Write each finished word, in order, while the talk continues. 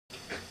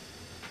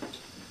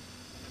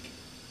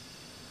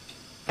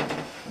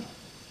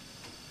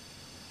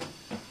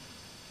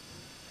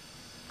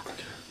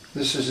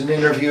This is an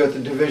interview at the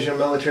Division of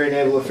Military and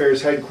Naval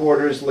Affairs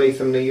Headquarters,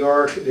 Latham, New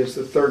York. It is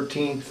the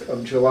 13th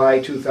of July,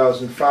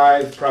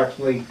 2005,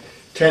 approximately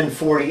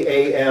 10:40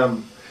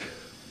 a.m.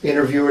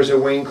 Interviewers are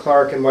Wayne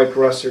Clark and Mike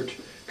Russert.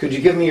 Could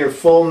you give me your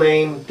full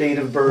name, date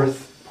of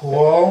birth?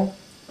 Paul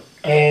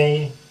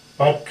A.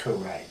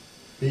 Butkereit.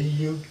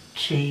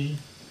 B-U-T-K-E-R-E-I-T.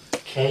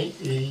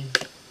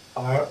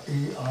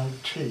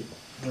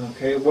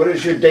 Okay, what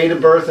is your date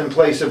of birth and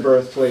place of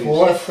birth, please?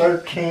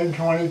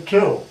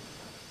 4/13/22.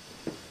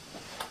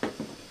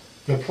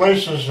 The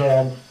place is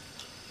a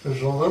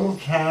little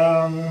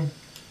town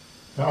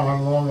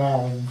on Long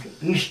Island,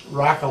 East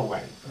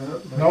Rockaway.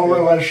 No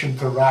relation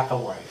to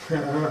Rockaway.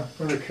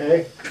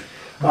 Okay.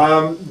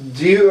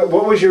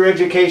 What was your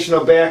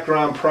educational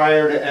background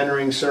prior to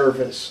entering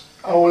service?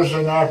 I was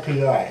an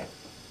RPI,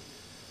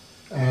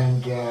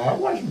 and I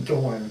wasn't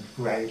doing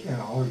great, it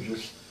was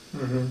just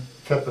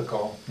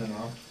typical,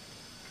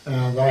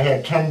 And I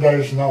had 10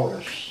 days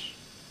notice.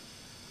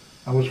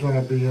 I was going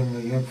to be in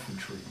the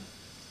infantry.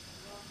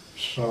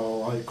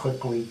 So I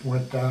quickly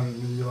went down to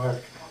New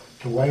York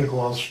to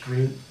Whitehall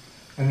Street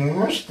and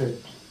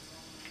enlisted.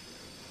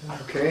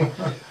 Okay.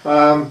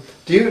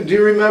 Do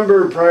you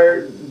remember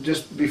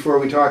just before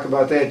we talk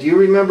about that, do you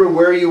remember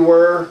where you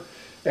were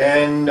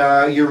and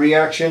your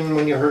reaction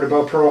when you heard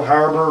about Pearl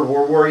Harbor?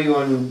 Where were you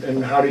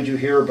and how did you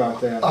hear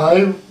about that?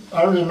 I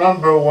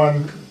remember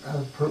when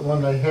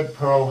they hit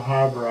Pearl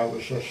Harbor, I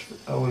was at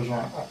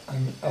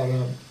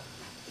an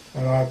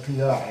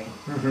RPI.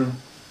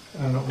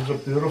 And it was a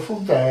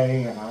beautiful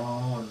day, and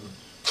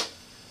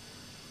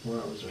well,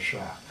 it was a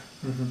shock.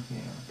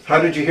 How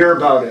did you hear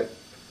about it?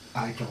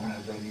 I don't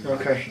have any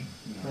Okay. reason.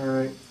 All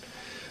right.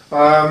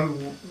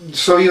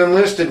 So you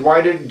enlisted.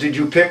 Why did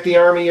you pick the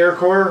Army Air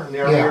Corps,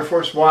 the Army Air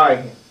Force?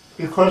 Why?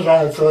 Because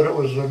I thought it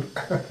was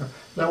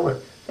that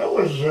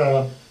was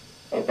a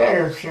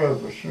better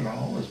service,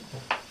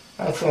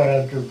 I thought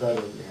I'd do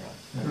better there.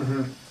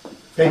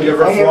 Had you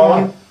ever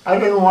flown? I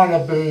didn't want to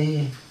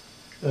be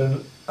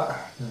in.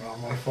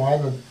 My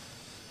father,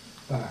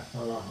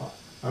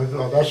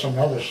 that's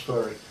another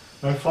story.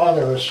 My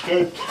father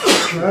escaped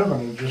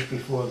Germany just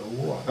before the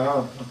war.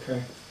 Oh,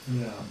 okay.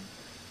 Yeah.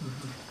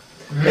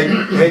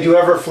 Had you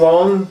ever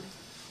flown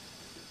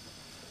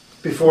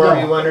before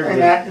you entered?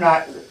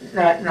 Not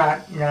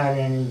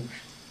any,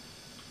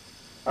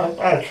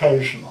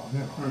 occasional,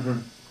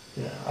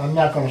 Yeah, I'm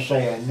not going to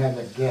say I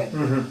never did,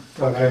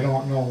 but I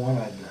don't know when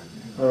I did.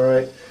 All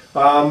right.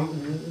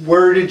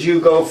 Where did you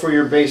go for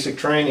your basic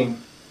training?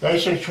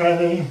 Basic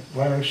training,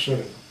 Atlantic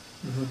City.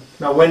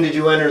 Now, when did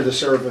you enter the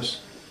service?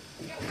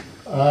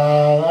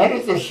 I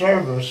did the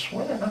service.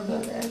 What did I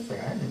enter?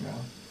 I don't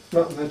know.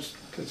 No, that's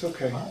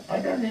okay.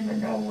 I don't even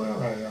know where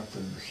I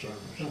entered the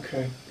service.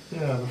 Okay.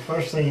 Yeah, the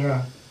first thing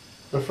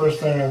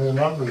I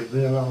remember is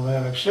being in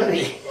Atlantic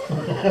City.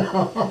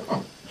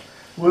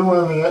 We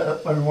were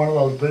in one of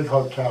those big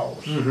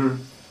hotels,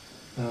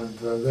 and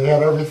they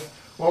had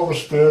all the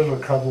stairs were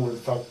covered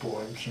with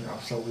duckboards,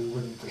 so we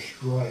wouldn't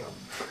destroy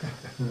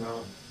them,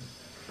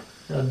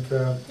 And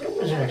it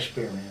was an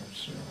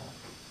experience,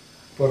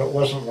 but it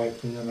wasn't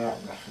like being out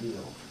in the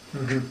field.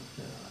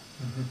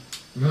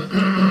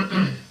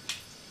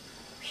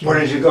 Where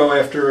did you go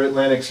after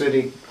Atlantic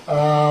City?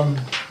 I'm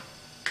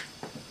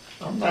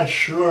not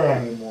sure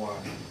anymore,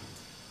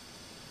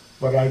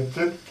 but I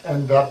did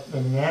end up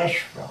in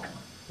Nashville.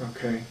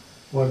 Okay.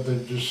 Where they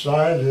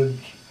decided,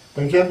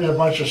 they gave me a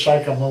bunch of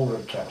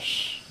psychomotor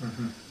tests,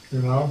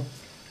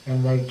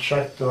 and they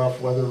checked off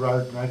whether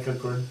I'd make a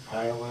good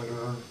pilot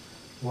or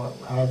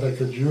how they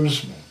could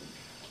use me.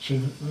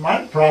 See,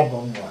 my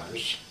problem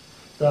was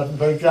that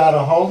they got a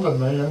hold of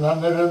me and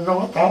then they didn't know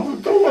what the hell to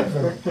do with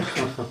me,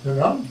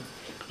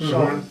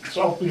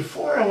 So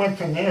before I went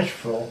to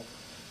Nashville,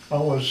 I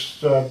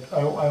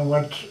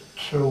went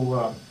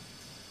to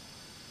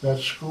that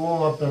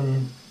school up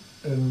in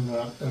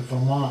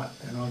Vermont,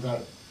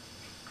 that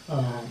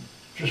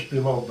just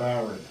below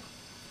Barry.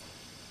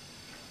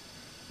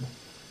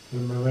 The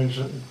Marines.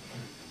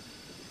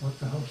 What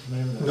the hell's the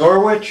name of that?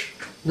 Norwich?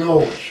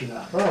 Norwich,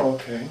 yeah. Oh,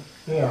 okay.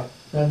 Yeah,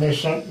 and they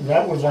sent,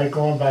 that was like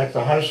going back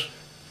to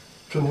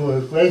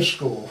grade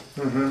school.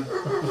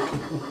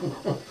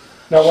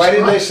 Now, why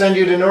did they send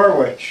you to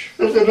Norwich?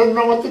 Because they didn't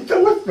know what to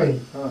do with me.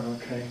 Oh,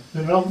 okay.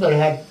 They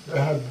had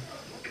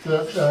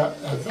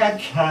at that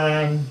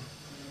time,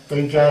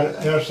 they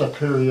got air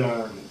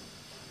superiority.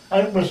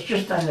 I was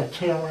just on the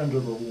tail end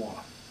of the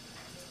war.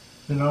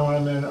 You know what I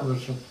mean? It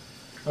was,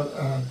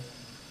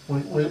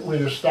 we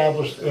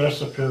established air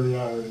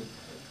superiority,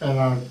 and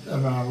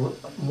our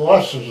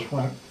losses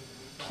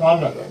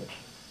plummeted.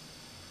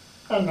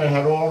 And they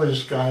had all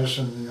these guys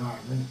in the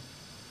Army,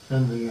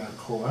 in the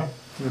Corps,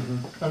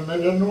 and they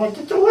didn't know what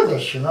to do with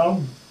us,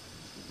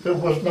 There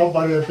was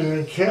nobody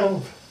being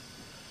killed.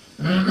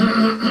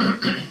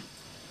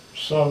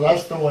 So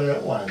that's the way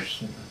it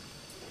was.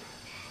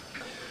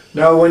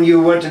 Now, when you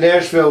went to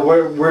Nashville,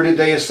 where did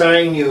they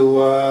assign you?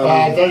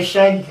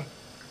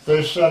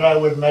 They said I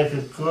would make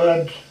a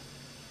good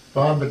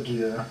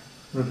bombardier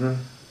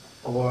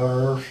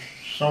or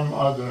some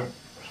other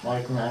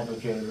like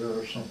Navigator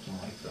or something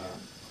like that.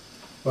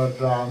 But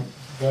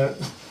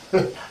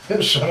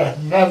they said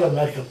I'd never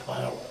make a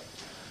pilot.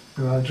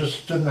 You know, I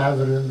just didn't have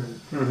it in me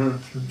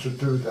to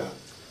do that.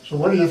 So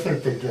what do you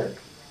think they did?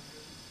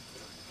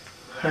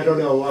 I don't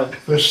know what.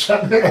 They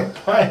sent me to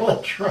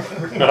pilot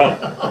training.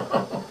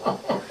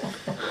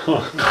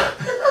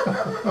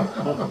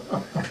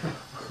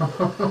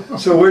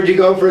 So where'd you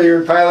go for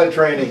your pilot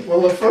training?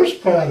 Well, the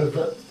first part of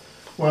it,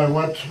 when I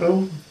went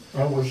to,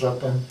 I was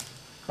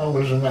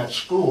in that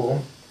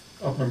school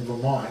up in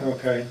Vermont,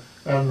 Okay.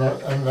 and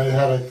they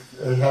had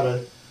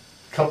a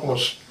couple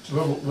of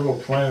little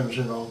planes,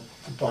 you know,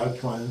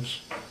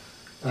 biplanes,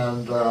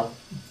 and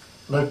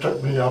they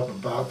took me up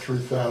about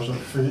 3,000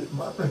 feet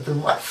into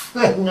my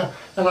thing,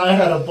 and I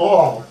had a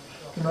ball.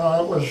 You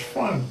know, it was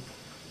fun.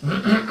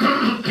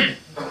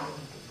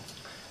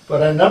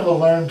 But I never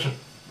learned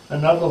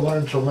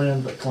to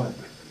land the plane.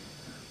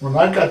 When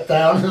I got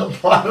down to the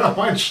bottom,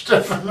 I'd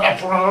stiffen up.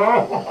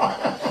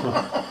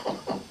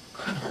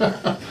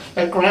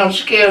 The ground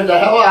scared the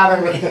hell out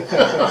of me.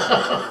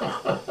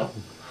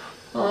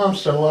 Oh,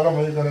 so what am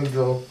I going to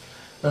do?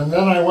 And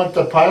then I went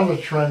to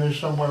pilot training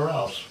somewhere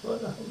else. Where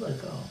the hell did I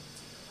go?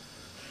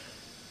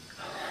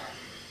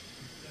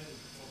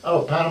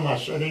 Oh, Panama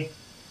City?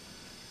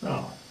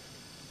 No.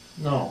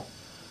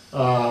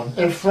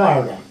 In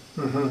Florida.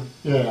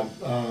 Yeah,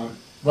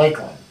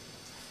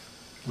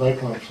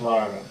 Lakeland,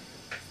 Florida.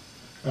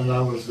 And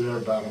I was there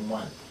about a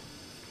month.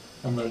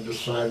 And they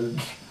decided,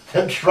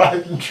 they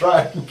tried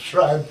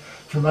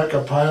to make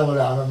a pilot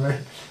out of me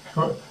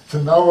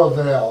to no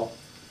avail,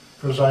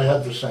 because I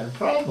had the same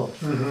problem.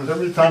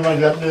 Every time I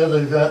got near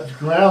the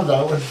ground,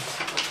 I would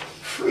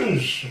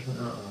freeze.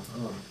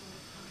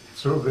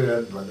 Too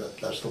bad, but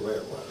that's the way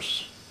it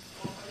was.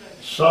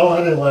 So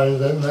anyway,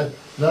 then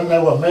they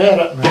were mad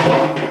at me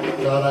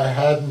that I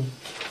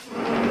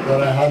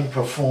hadn't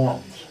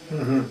performed.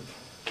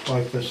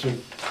 Like they said,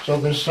 so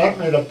they sent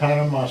me to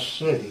Panama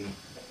City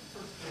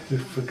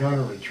for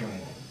gunnery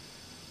training.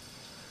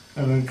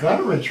 And in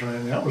gunnery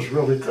training, I was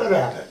really good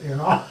at it, you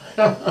know.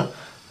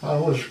 I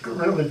was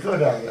really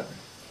good at it.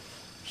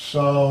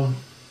 So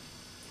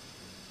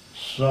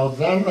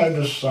then they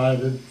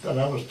decided that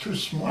I was too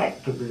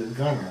smart to be a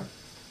gunner.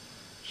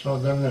 So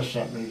then they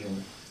sent me to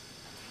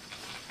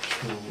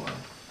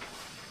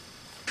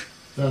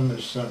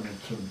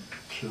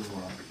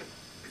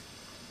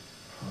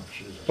oh,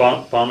 Jesus.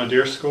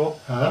 Bombardier school?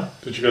 Huh?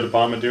 Did you go to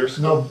Bombardier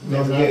school?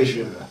 No,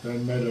 Navigator. They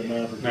made a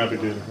Navigator.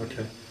 Navigator,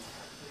 okay.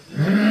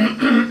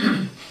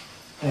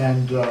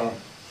 And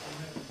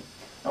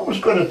I was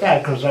good at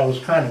that because I was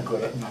kind of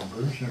good at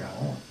numbers, you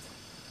know.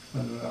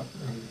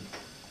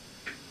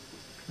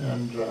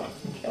 And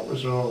that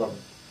was all of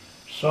them.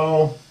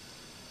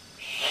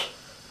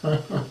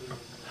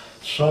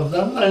 So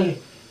then they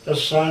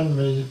assigned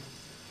me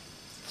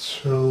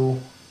to,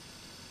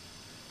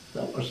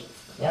 that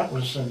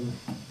was in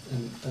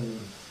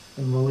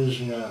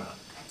Louisiana.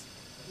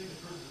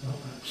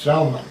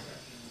 Selma,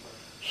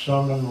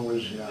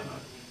 Louisiana.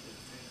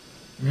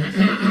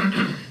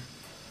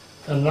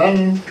 And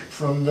then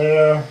from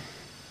there,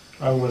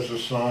 I was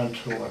assigned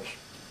to a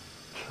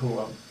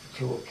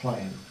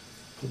plane,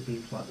 to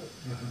be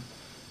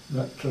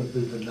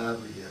the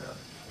Navigator.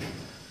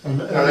 And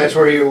Now that's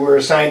where you were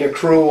assigned a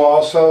crew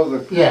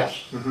also?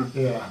 Yes,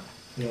 yeah.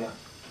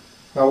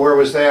 Now where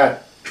was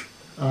that?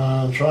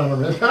 I'm trying to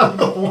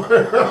remember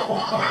where it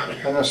was.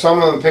 I know some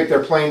of them picked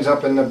their planes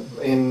up in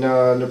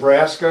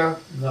Nebraska,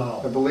 I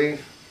No,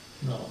 believe.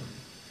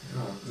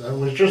 that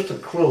was just a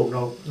crew,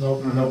 no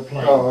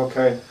plane. Oh,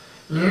 okay.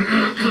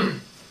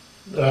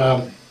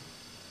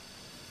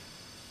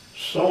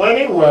 So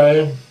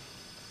anyway,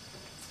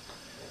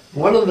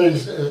 one of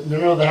these, you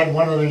know, they had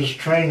one of these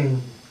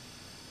training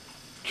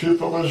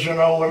cupolas, you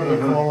know, what do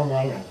they call them?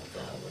 I don't know what the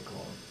hell they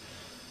call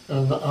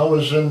them. And I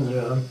was in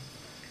there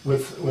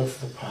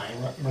with the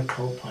pilot and the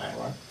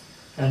co-pilot,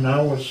 and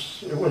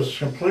it was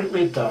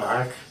completely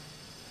dark,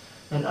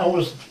 and I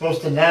was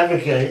supposed to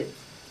navigate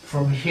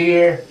from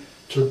here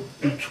to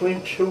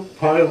between two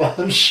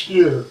pylons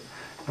here,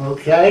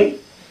 okay?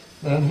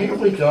 And here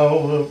we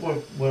go,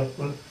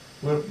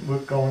 we're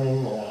going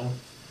along,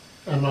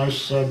 and I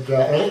said,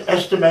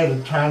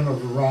 estimated time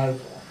of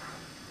arrival.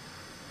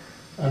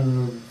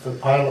 And the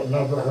pilot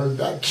never heard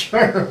that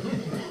term.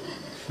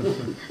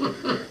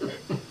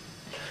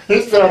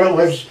 He thought it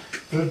was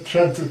to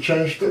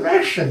change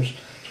directions.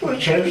 So we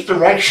changed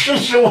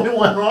directions and we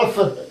went off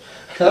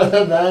at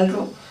an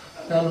angle.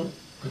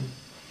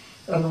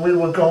 And we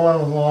were going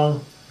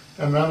along,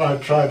 and then I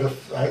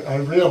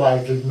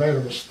realized he'd made a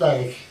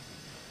mistake.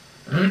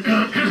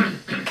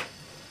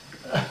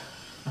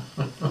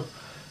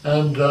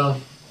 And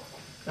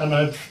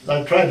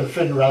I tried to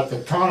figure out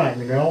the time,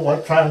 you know,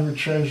 what time we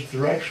changed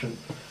direction.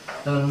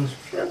 And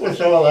it was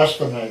all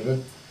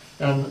estimated.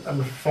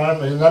 And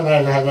finally, and then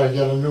I had to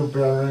get a new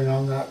bearing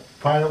on that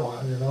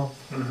pylon, you know.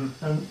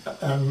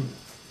 And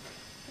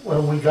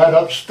when we got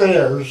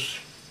upstairs,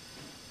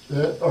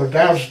 or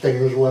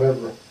downstairs,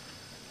 whatever,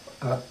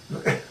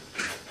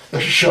 They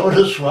showed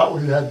us what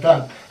we had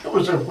done. It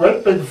was a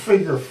great big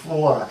figure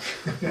 4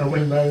 that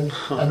we made,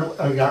 and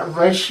I got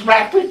right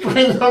smack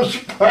between those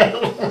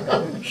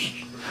pylons.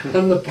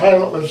 And the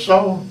pilot was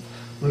so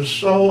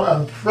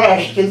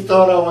impressed. He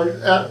thought I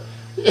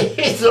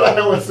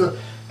was the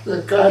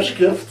God's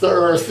gift to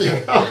Earth.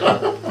 You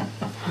know?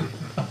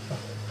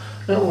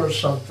 It was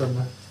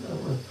something.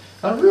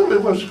 I really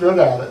was good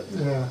at it.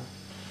 Yeah.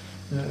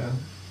 Yeah.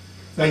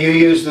 Now you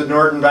used the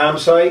Norden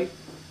bombsight?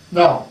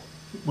 No,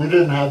 we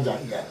didn't have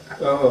that yet.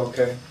 Oh,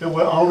 okay. It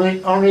was only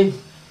the lead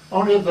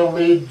only the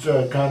Lead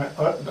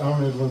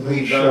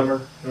ship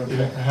bomber.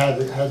 Okay. had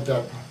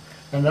that,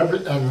 and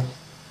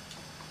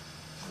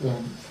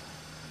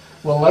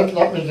well,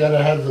 let me get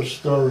ahead of the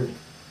story.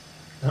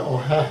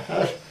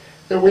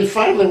 We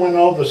finally went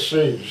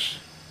overseas,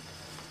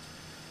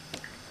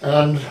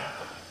 and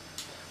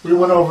we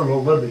went over to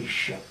Libby's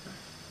ship,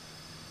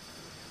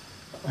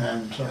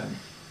 and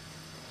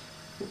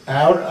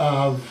out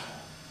of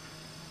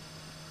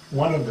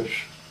one of the,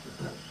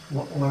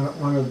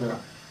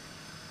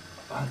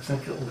 I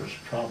think it was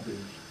probably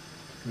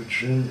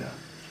Virginia.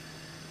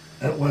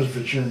 It was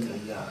Virginia,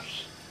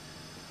 yes.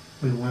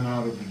 We went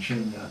out of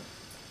Virginia,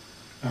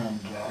 and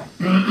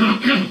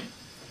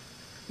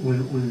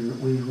we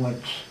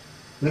went.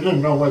 We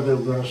didn't know where they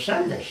were going to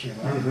send us, you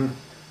know. Mm-hmm.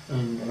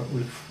 And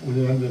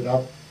we ended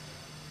up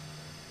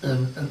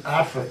in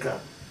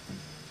Africa,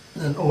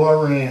 in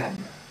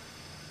Oran.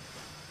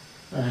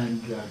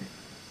 And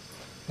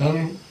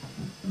then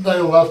they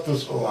left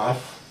us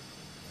off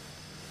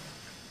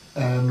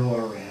in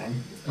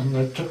Oran, and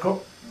they took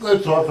off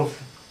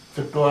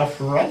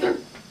for other.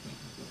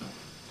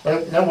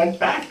 They went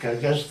back, I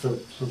guess, to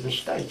the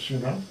States, you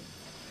know.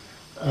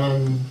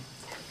 And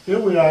here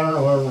we are in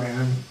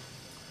Oran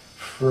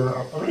for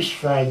at least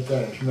 5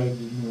 days,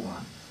 maybe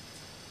more.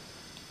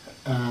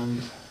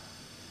 And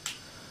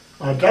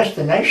our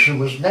destination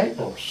was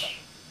Naples.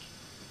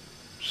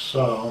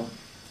 So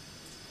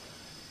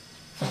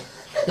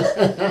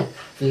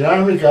the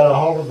Army got a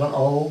hold of an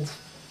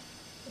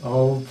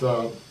old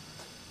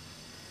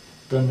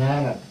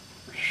banana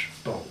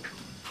boat.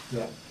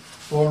 Yeah.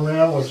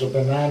 Oran was a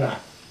banana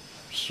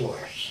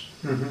source.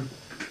 Mm-hmm.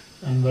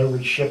 And they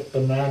would ship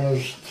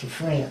bananas to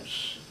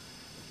France.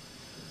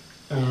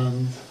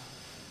 And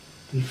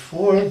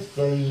before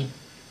they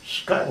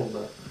scuttled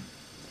it,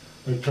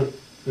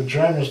 the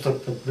Germans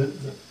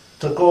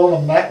took all the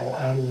metal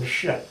out of the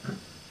ship.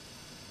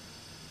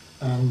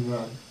 And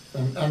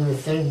the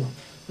thing,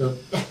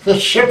 the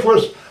ship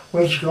was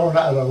going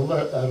at a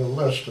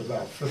list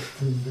about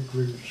 15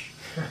 degrees,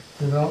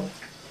 you know?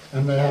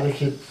 And they had to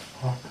keep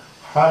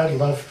hard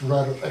left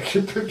rudder, they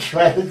keep it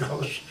trying to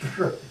go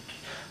straight.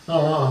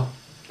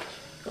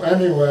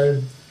 Anyway,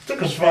 it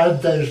took us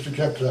 5 days to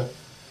get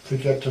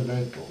to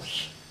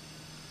Naples.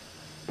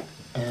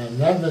 And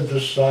then they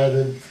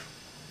decided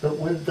that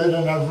they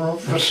didn't have room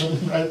for us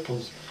in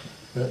Naples.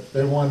 That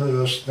they wanted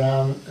us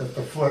down at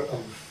the foot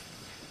of,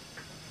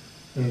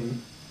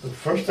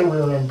 first we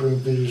were in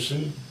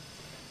Brindisi,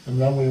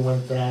 and then we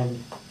went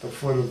down the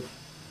foot of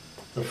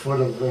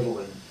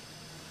Italy.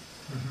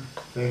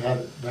 Mm-hmm. They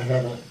had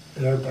an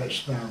air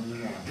base down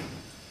there.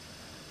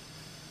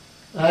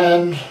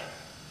 And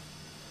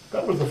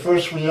that was the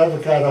first we ever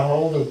got a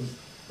hold of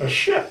a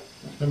ship,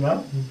 you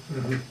know?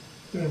 Mm-hmm.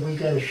 Yeah, we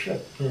got a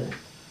ship too.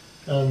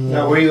 And,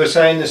 Now, were you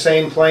assigned the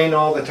same plane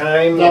all the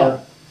time? No.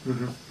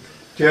 Mm-hmm.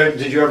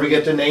 Did you ever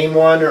get to name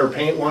one or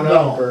paint one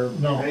up or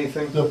no.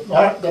 anything?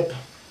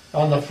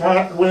 On the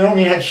front, we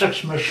only had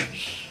 6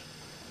 missions.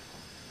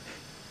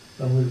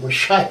 And we were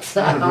shut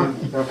down.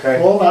 Mm-hmm. Okay.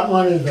 All that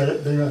money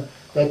that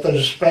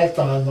they spent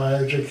on my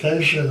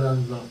education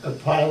and the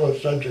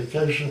pilot's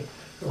education,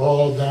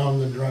 all down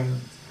the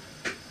drain.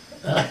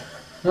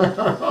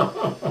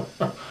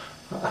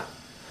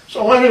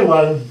 So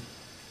anyway,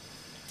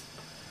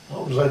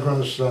 what was I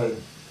going to say?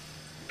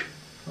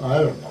 I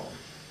don't know.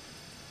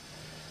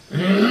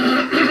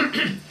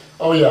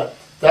 Oh yeah,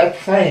 that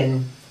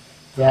plane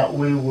that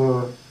we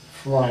were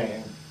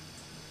flying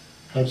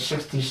had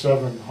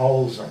 67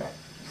 holes in it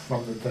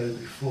from the day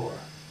before.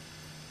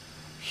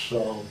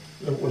 So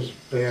it was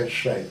bad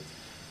shape.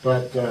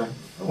 But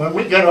when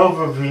we got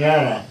over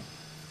Vienna,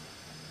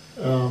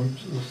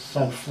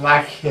 some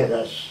flak hit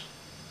us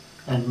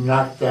and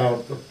knocked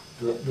out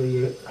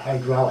the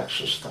hydraulic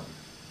system.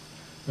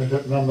 It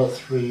hit number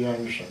 3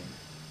 engine.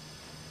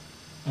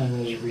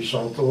 And as a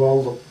result,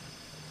 all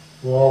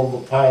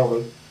the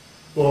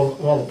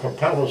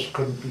propellers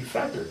couldn't be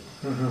feathered.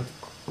 Mm-hmm.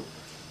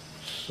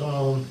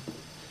 So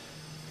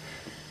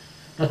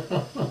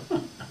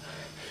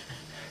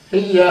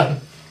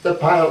the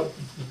pilot,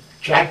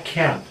 Jack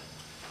Kemp,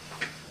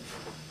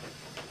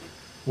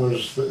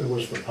 was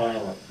the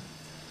pilot,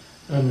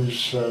 and he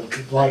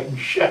said, "Lighten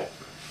ship."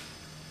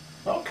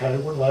 Okay,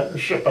 we're lighting the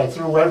ship. I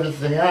threw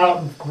everything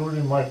out,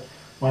 including my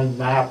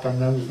map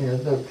and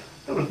everything.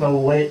 There was no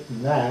weight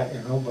in that,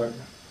 you know, but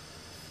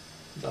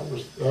that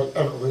was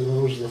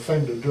the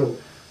thing to do.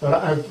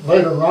 But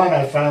later on,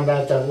 I found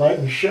out that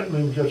lighting ship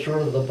means gets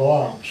rid of the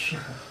bombs.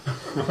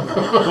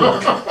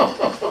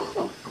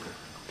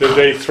 Did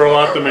they throw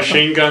out the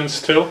machine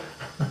guns too?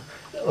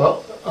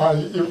 Well,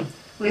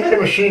 we had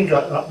a machine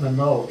gun up in the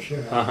nose, you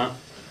know. Uh-huh.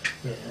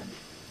 Yeah.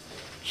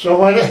 So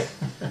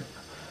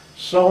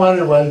so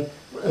anyway,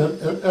 in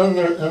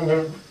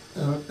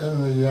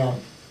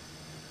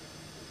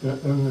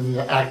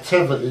the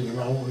activity, you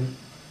know,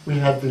 we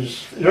had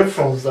these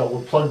earphones that were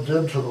plugged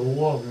into the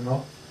wall, you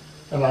know,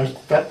 and I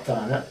stepped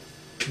on it.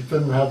 It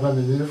didn't have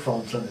any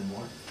earphones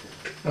anymore.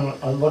 And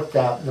I looked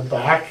out in the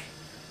back,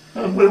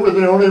 and we were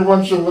the only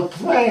ones in the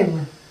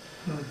plane.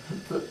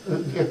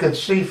 You could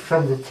see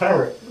from the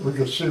turret. We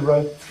could see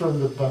right through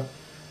the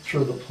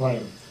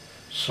plane.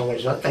 So I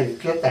said,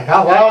 "Get the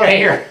hell out of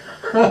here!"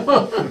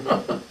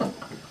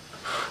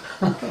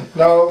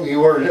 No, you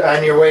were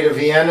on your way to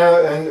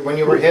Vienna and when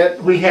you were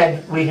hit? We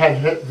had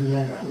hit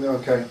Vienna.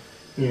 Okay.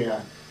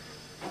 Yeah.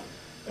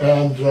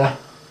 And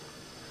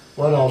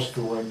what else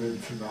do I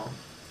need to know?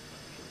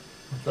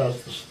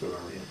 That's the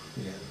story.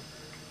 Yeah.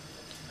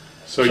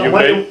 So you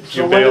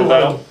bailed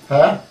out?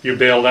 Huh? You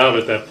bailed out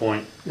at that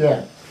point?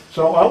 Yeah.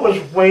 So I was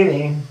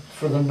waiting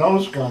for the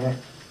nose gunner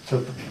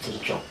to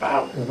jump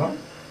out, you know.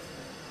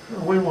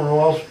 We were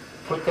all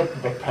put the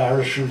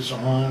parachutes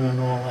on and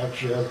all that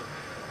shit.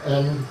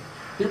 And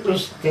he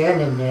was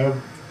standing there.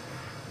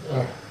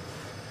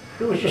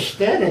 He was just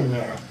standing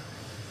there.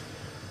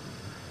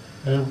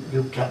 And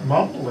you kept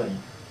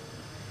mumbling.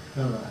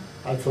 And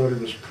I thought he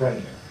was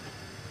praying.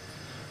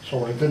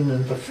 So I didn't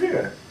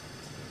interfere,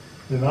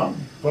 you know.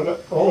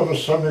 But all of a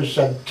sudden he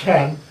said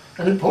 10,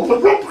 and he pulled the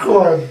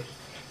ripcord.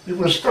 He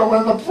was still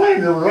in the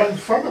plane. He was right in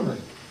front of me.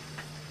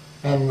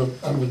 And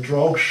the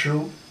drogue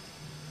chute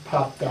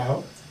popped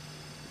out,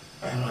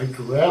 and I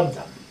grabbed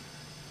him.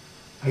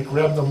 I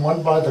grabbed him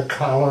one by the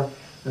collar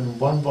and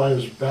one by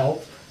his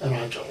belt, and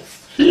I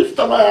just heaved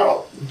him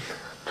out.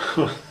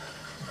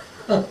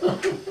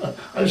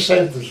 I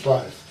saved his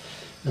life,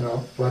 you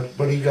know,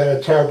 but he got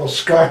a terrible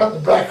scar on the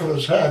back of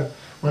his head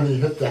when he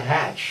hit the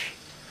hatch.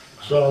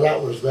 So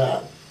that was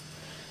that.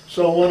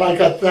 So when I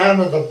got down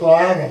to the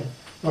bottom,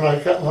 when I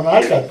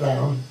got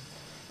down,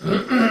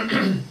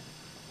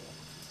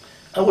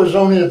 I was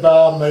only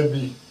about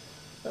maybe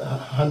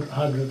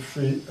 100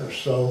 feet or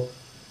so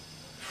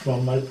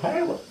from my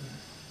pilot.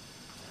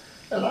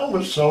 And I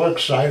was so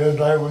excited,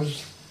 I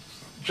was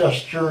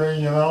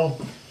gesturing, you know.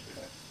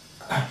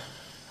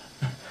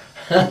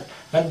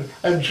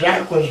 and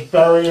Jack was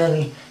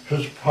burying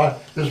his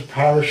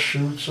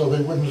parachute so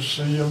they wouldn't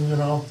see him, you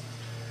know.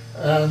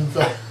 And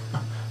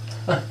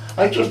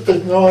I just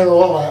ignored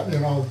all that, you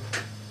know.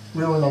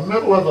 We were in the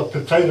middle of a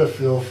potato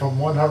field from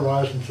one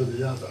horizon to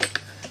the other.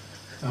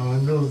 And I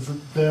knew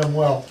damn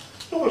well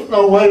there was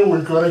no way we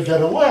were going to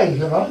get away,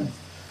 you know.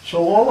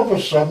 So all of a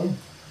sudden,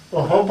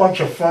 a whole bunch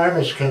of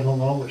farmers came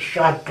along with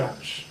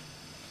shotguns.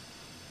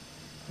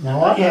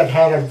 Now I had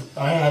had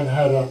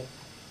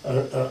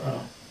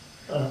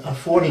a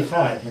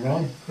 45, you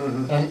know,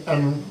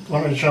 and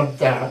when I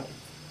jumped out,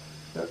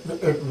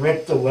 it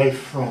ripped away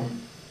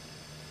from.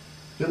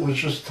 It was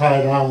just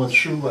tied on with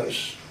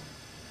shoelace.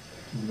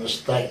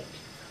 Mistake,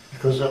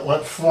 because it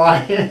went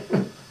flying,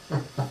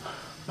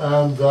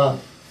 and so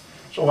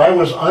I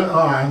was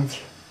unarmed,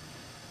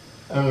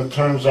 and it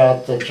turns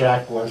out that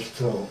Jack was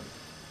too.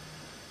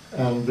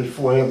 And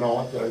before you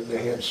know it,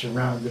 they had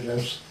surrounded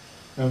us,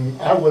 and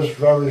I was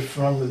very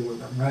friendly with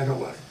them right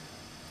away,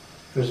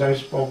 because I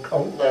spoke a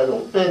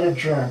little bit of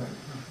German.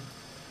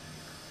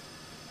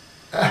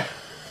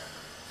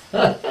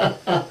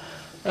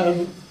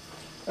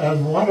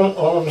 and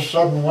all of a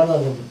sudden, one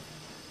of them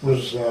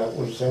was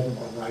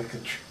like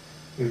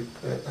a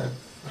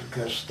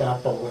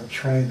Gestapo in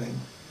training,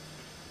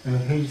 and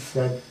he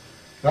said,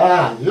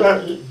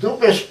 du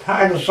bist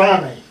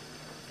Partisani,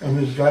 and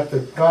he's got the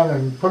gun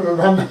and put it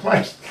under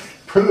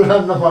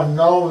my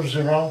nose,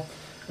 you know,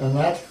 and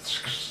I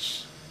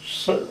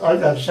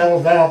got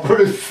settled down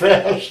pretty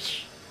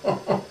fast,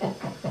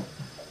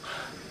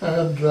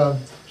 and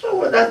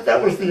so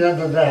that was the end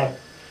of that,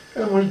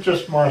 and we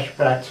just marched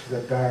back to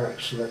the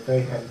barracks that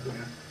they had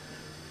there,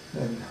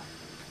 and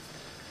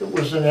it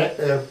was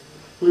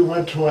we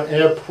went to an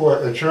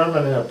airport, a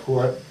German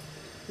airport,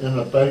 in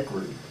a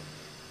bakery,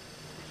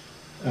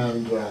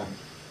 and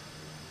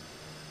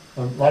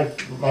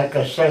like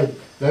I said,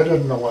 they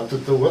didn't know what to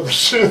do with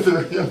us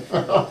either, you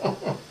know.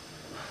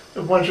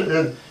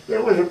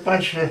 There was a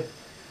bunch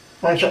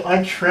of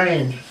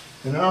untrained,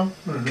 you know.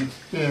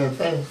 Yeah,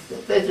 they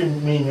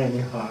didn't mean any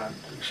harm,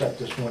 except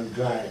this one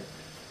guy.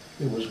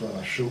 He was going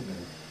to shoot me.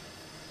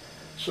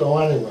 So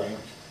anyway,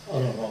 I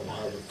don't know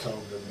how to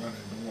tell them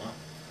anymore.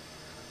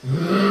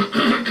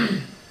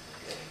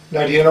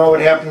 Now, do you know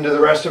what happened to the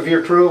rest of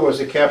your crew? Was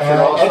it captured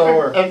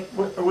also?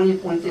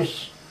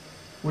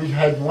 We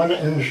had one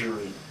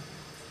injury.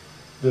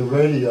 The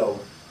radio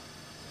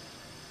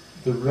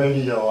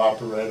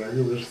operator,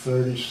 he was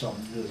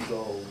 30-something years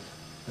old,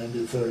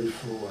 maybe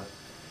 34,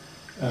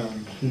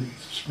 and he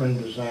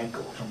sprained his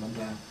ankle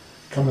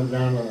coming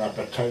down on that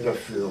potato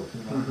field,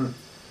 you know.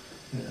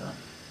 Yeah.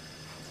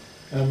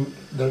 And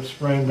that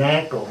sprained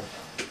ankle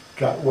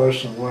got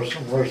worse and worse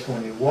and worse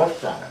when he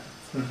walked on it.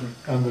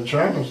 And the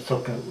Germans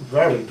took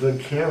very good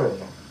care of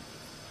them.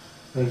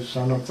 They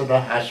sent them to the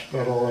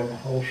hospital and the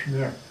whole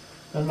schmear.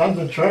 And then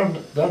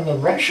the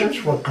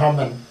Russians were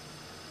coming,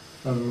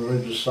 and we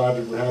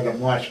decided we had to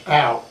march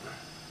out.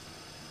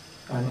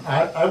 And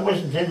I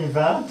wasn't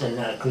involved in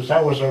that, because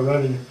I was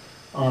already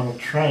on a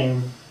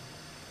train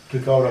to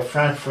go to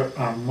Frankfort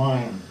on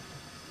Main.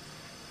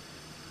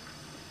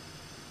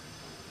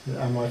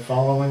 Am I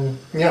following?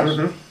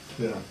 Yes.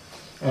 Yeah.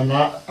 And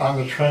on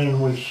the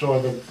train we saw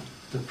the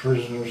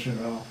prisoners, you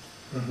know,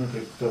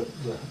 the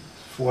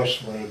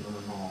forced labor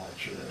and all that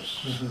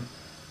jazz.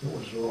 It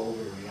was all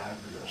very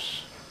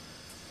obvious.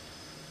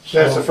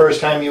 So that's the first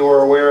time you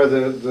were aware of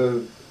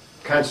the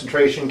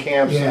concentration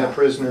camps and Yeah. the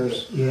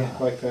prisoners Yeah,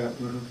 like that?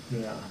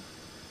 yeah.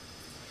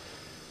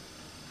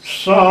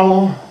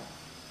 So,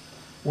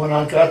 when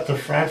I got to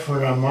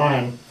Frankfurt am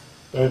Main,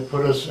 they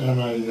put us in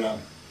a,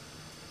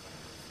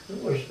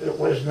 it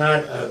was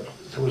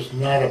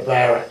not a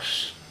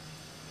barracks.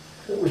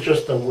 It was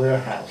just a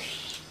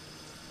warehouse,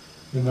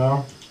 you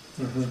know?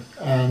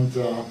 And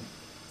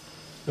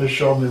they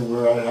showed me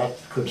where I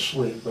could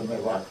sleep, and they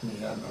locked me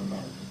in and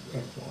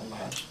all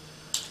that.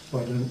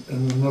 But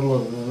in the middle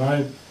of the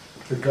night,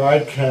 the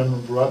guide came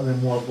and brought me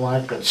more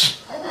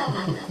blankets.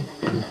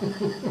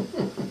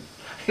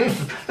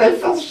 They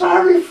felt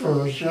sorry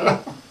for us, you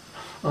know?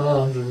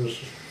 Oh, it was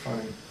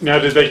funny. Now,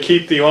 did they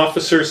keep the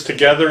officers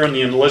together and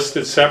the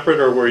enlisted separate,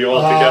 or were you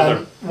all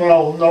together?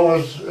 Well, no,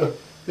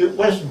 it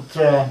wasn't.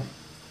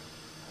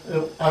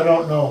 I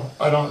don't know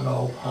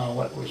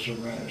how it was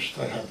arranged.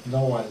 I have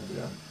no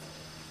idea.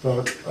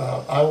 But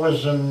I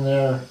was in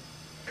there.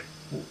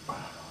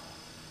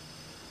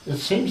 It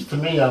seems to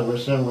me I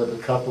was in with a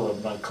couple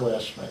of my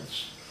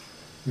classmates,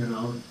 you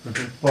know.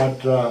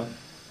 But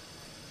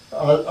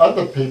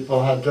other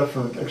people had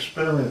different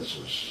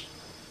experiences.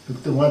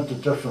 They went to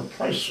different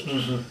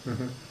places.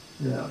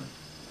 Yeah.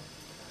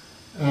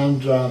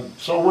 And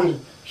so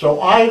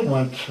I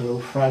went to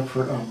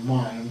Frankfurt am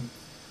Main,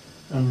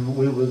 and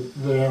we were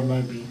there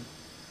maybe,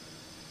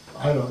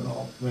 I don't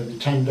know, maybe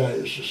 10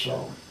 days or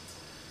so.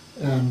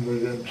 And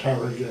we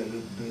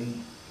interrogated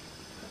me,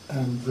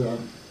 and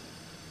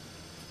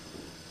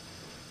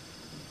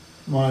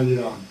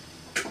my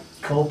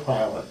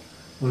co-pilot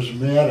was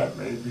mad at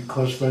me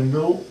because they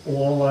knew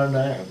all our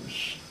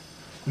names.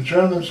 The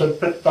Germans had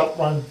picked up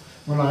when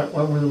we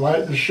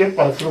lightened the ship,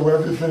 I threw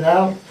everything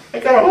out. I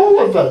got a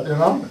hold of it, you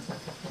know.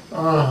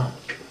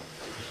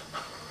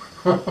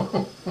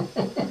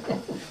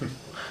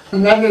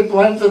 And then they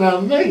blamed it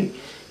on me.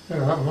 You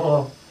know,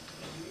 well,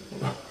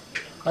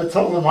 I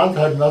told them I'd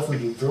had nothing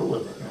to do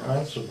with it. You know,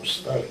 that's a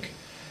mistake.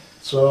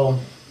 So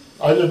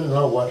I didn't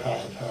know what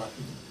had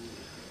happened.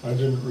 I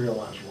didn't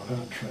realize what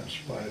had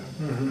transpired.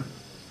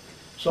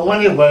 So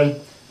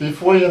anyway,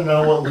 before you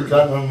know it, we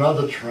got on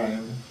another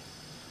train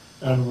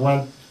and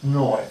went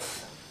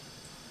north,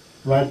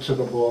 right to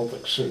the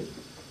Baltic Sea.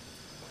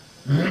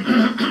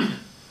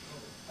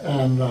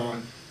 And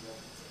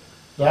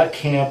that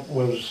camp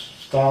was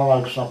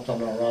Stalag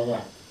something or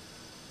other.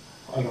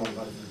 I don't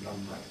know the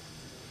number.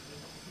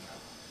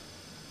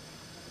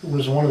 It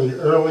was one of the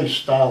early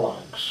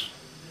Stalags.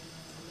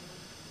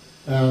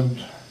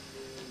 And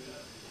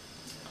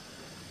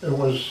it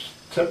was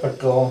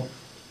typical.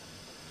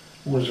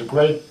 It was a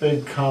great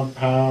big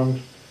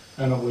compound,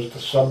 and it was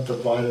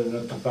subdivided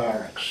into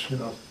barracks, you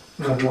know,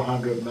 a couple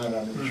hundred men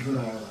on each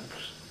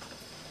barracks.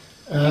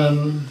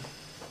 And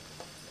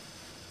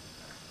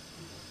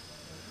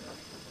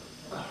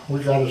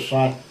we got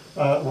assigned,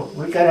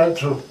 we got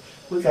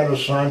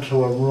assigned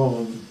to a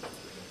room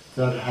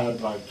that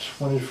had like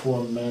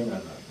 24 men in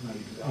it.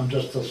 Maybe. I'm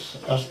just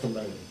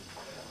estimating.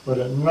 But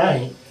at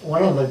night,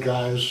 one of the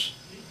guys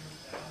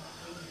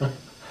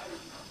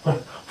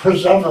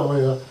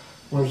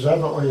was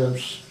evidently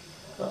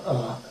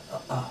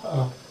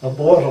a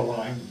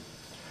borderline,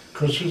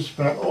 because he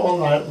spent all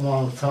night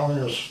long telling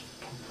us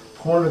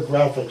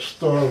pornographic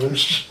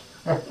stories.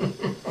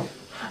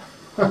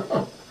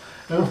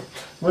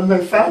 When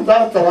they found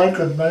out that I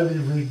could maybe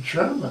read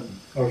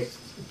German or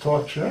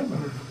talk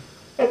German,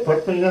 they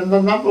put me in the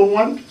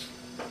 #1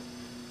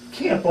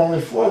 camp,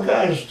 only 4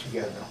 guys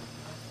together.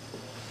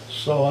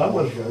 So I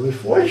was very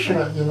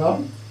fortunate, you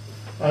know.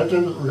 I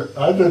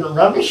didn't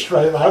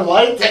remonstrate, I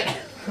liked it.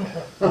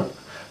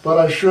 But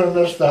I sure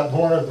missed that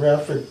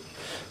pornographic,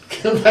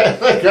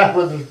 the guy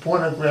with his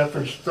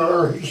pornographic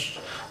stories.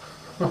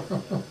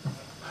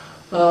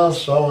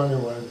 So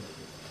anyway,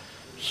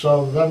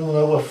 so then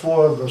there were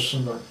 4 of us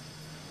in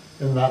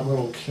that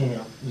little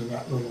camp, in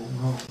that little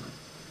room.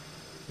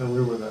 And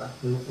we were there.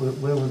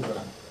 We were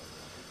there.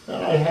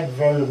 And I had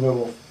very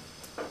little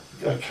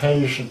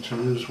occasion to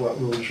use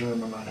what little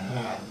German I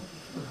had.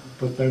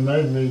 But they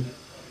made me,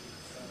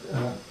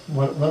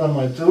 one of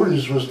my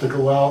duties was to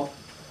go out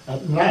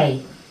at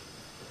night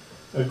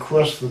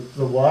across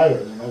the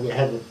wire. You know, they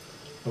have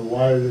the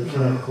wire you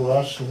can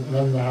cross, and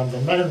then they have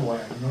the main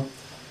wire, you know.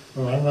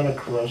 And I went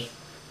across,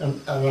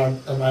 and I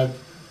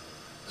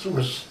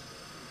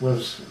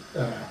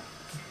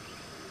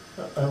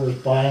was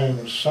buying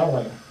and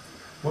selling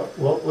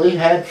what we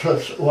had to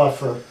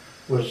offer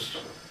was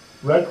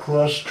Red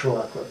Cross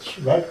chocolates,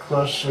 Red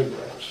Cross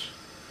cigarettes.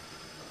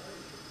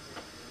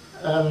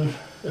 And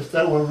if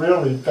they were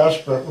really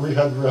desperate, we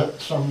had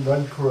some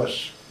Red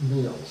Cross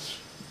meals.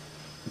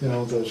 You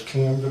know, those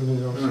canned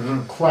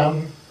meals,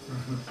 Clem.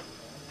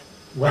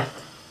 Well,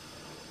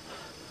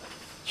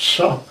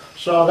 so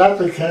that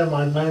became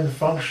my main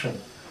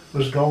function,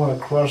 was going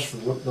across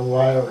the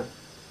wire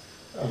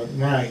at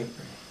night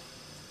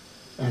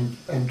and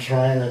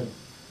trying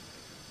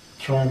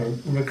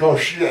to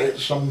negotiate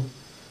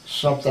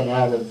something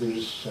out of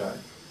these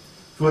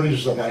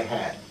goodies that I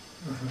had.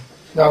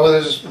 Now,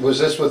 was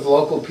this with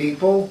local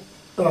people?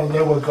 Oh,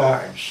 they were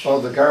guards. Oh,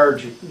 the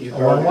guards you Well, I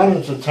guarded.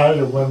 wanted to tell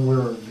you when we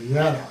were in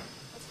Vienna.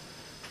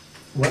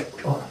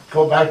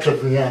 Go back to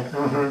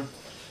Vienna.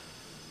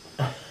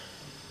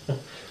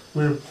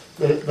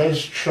 They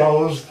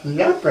chose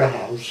the Opera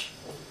House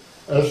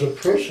as a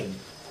prison.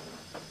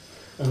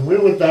 And we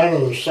were down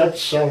in the set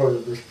cellar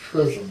of this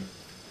prison,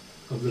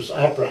 of this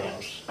Opera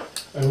House.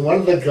 And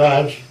one of the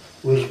guards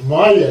was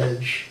my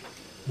age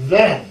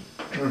then.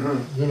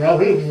 You know,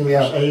 he was in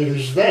his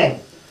 80s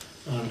then.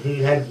 And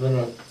he had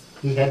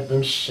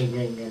been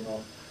singing, you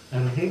know.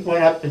 And he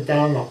went up and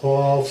down the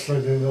hall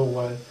singing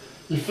away.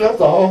 He filled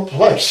the whole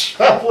place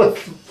up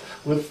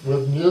with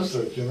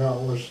music, you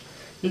know.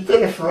 He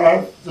did it for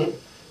art.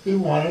 He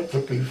wanted to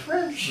be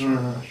friends.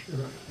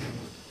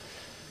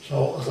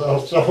 So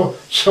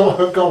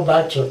we'll go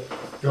back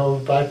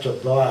to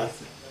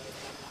Bath.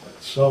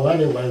 So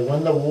anyway,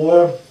 when the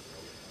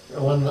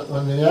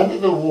end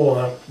of the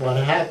war, what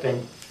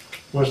happened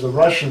was the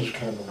Russians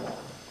came along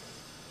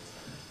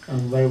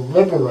and they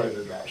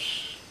liberated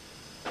us.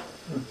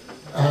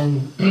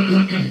 And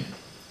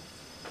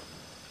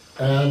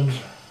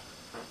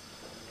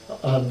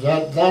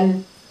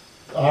then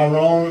our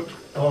own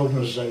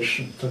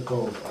organization took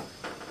over.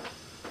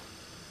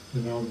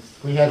 You know,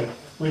 we had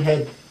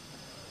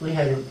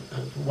a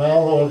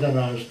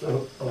well-organized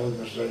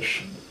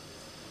organization,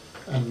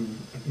 and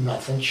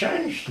nothing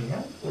changed. You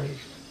know,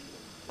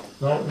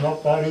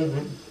 nobody.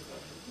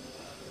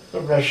 The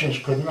Russians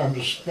couldn't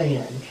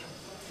understand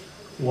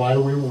why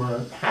we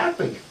weren't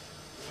happy.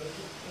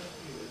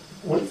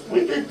 We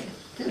did,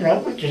 you know,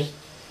 we just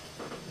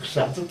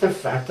accepted the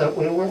fact that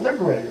we were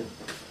liberated.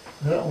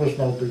 That was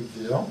no big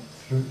deal,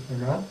 you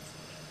know.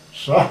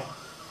 So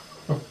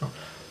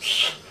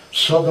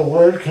the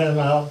word came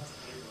out.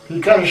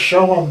 You got to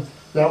show them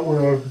that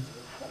we're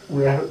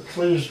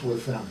pleased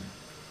with them,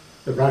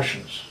 the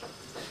Russians.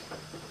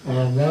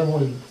 And then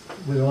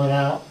we went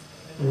out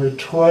and we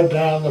tore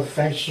down the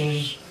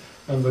fences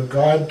and the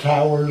guard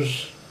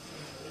towers,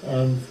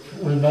 and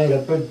we made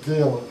a big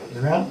deal of it,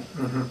 you know?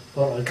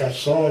 But I got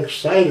so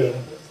excited.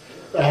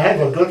 I have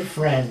a good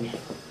friend.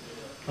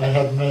 I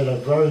had made a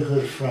very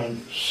good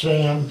friend,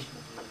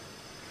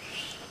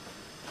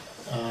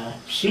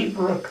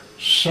 Seabrook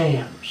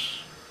Sams.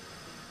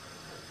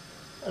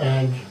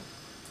 And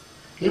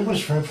he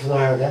was from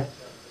Florida,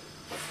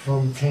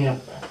 from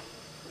Tampa.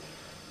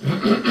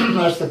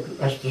 That's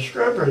the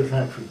strawberry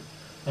country.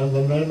 And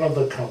the name of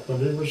the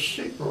company was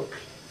Seabrook.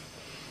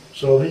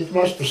 So he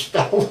must have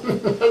stolen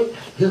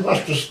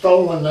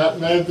that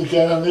name to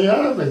get in the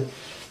army.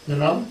 You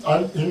know,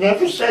 he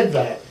never said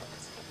that.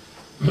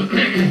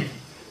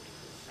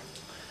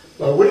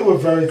 But we were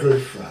very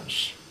good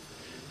friends.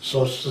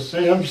 So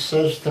Sam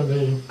says to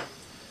me,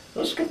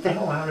 let's get the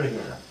hell out of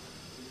here.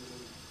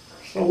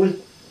 So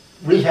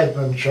we had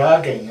been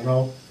jogging, you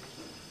know,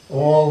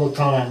 all the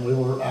time. We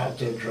were out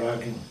there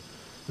jogging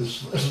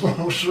as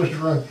long as we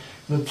ran,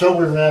 until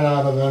we ran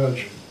out of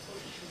energy.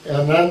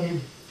 And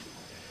then,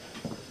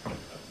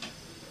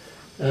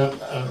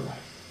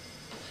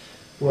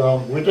 well,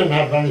 we didn't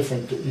have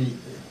anything to eat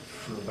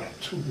for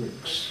about 2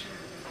 weeks.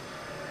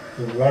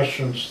 The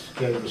Russians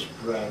gave us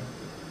bread,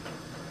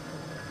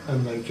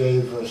 and they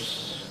gave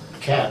us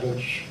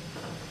cabbage,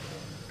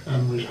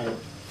 and we had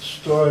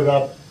stored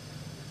up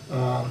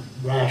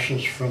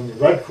rations from the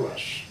Red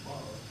Cross.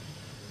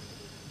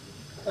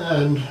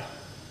 And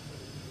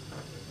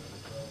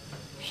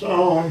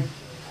so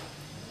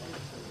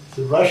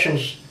the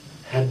Russians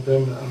had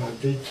been on a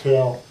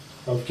detail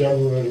of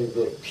getting rid of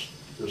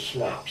the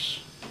slops.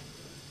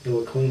 They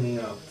were cleaning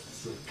out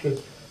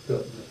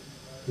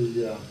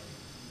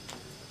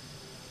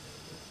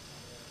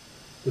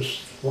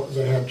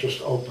they had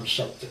just open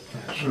septic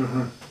tanks.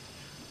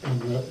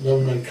 And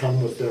then they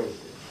come with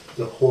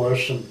the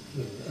horse and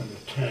the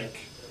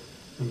tank,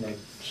 and they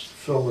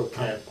fill the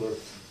tank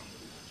with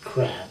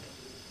crab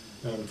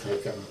and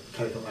take them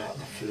out in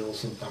the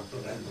fields and dump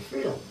it in the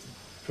field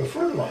for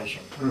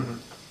fertilizer.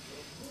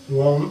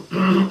 Well,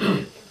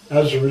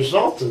 as a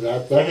result of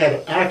that, they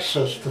had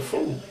access to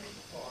food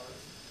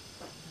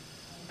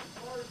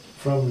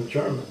from the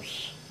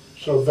Germans.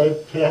 So they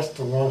passed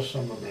along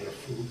some of their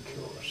food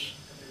to us.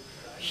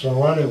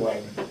 So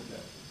anyway,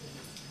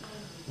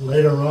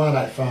 later on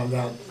I found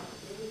out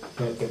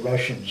that the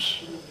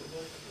Russians,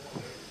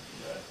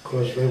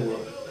 because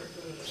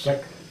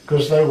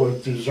they were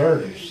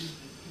deserters,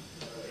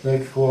 they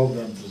called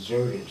them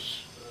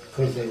deserters.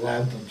 because they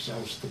allowed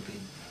themselves to be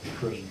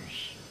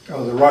prisoners.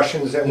 Oh, the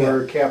Russians that Yeah.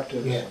 were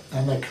captives. Yeah,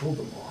 and they killed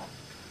them all.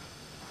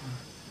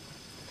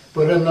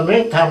 But in the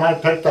meantime, I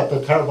picked up a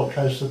terrible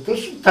case of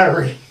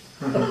dysentery.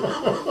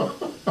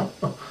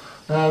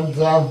 And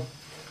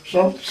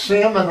so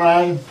Sam and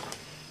I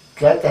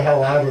got the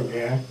hell out of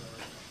there,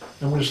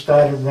 and we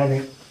started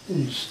running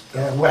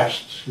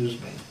west, excuse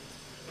me.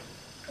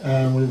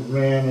 And we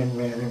ran and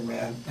ran and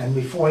ran. And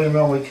before you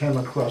know, we came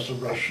across the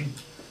Russian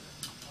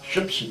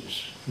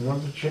gypsies. You know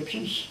the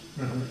gypsies?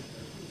 Mhm.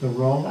 The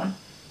Roma.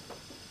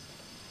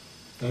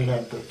 They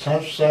had the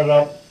tent set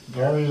up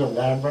very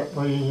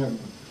elaborately and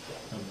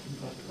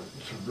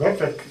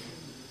terrific.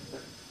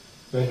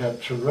 They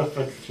had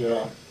terrific,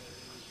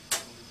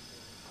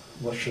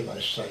 what should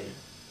I say?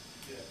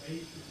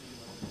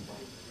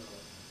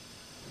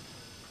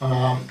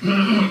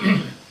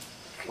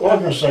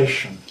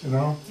 Organization, you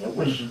know? It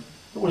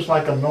was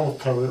like a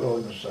military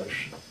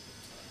organization.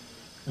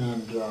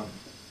 And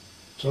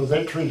so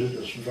they treated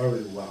us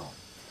very well,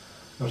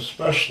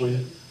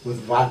 especially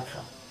with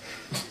vodka.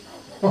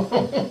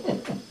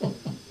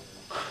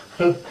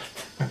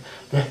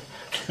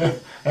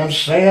 And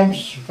Sam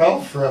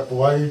fell for it,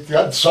 boy, he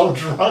got so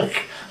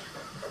drunk.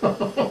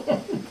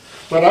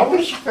 But I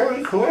was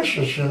very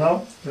cautious, you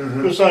know,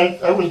 because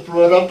I was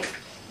brought up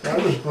that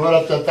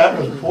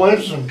was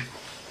poison.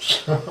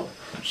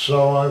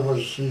 So I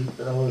was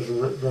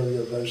very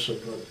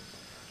evasive,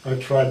 but I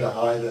tried to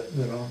hide it,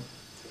 you know.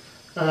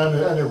 And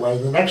anyway,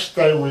 the next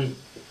day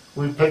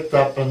we picked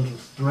up and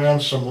ran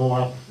some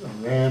more,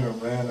 and ran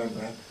and ran and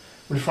ran.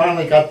 We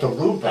finally got to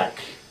Lubeck.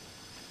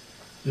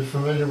 You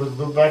familiar with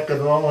Lubeck at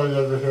all? Have you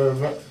ever heard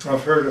of it?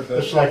 I've heard of it.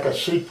 It's like a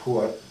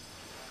seaport,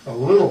 a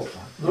little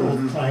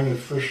tiny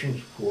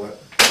fishing port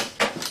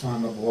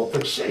on the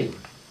Baltic Sea.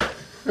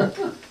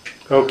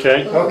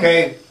 Okay.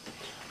 Okay,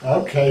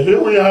 Okay,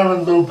 here we are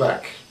in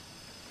Lubeck,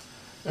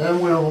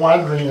 and we're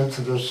wandering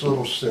into this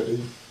little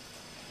city,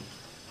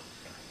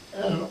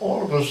 and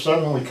all of a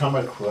sudden we come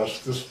across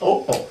this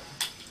Opel.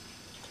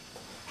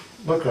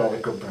 Looked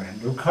like a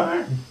brand new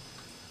car,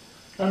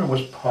 and it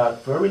was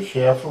parked very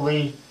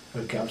carefully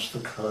against the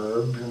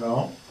curb, you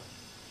know.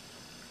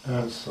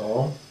 And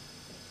so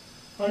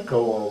I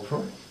go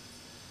over,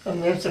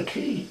 and there's the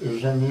key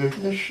is in the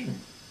ignition.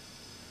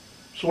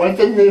 So I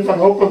didn't even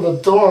open the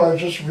door, I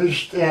just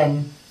reached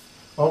in,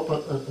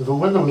 the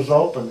window was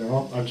open, you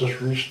know, I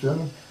just reached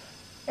in,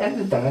 and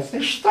the darn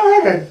thing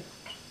started.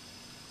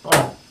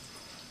 Oh,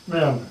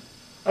 man,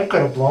 I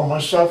could have blown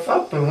myself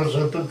up because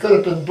it could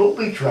have been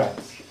booby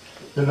trapped,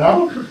 you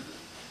know?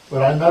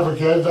 But I never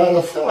gave that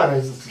a thought. I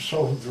was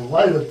so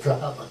delighted to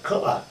have a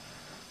car.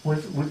 We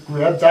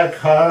grabbed that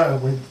car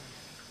and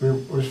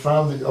we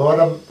found the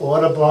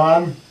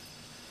Autobahn,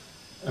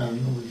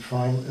 and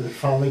it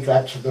finally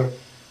got to the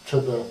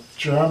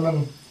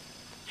German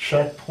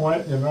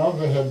checkpoint. You know,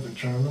 they had the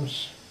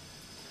Germans,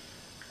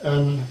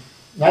 and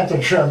not the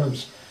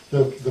Germans,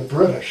 the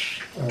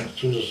British. Oh,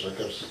 Jesus, I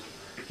guess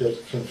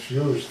get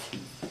confused.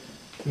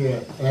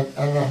 Yeah,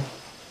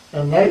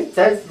 and they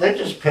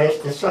just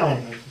passed us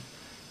on.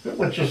 They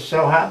were just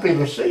so happy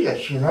to see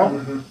us, you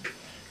know.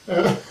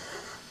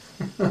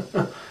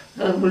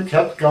 And we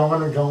kept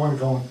going and going and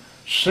going.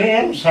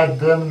 Sam's had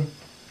been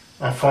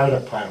a fighter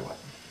pilot.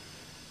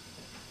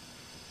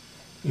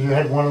 He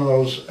had one of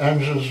those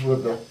engines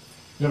with the,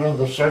 you know,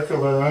 the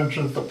circular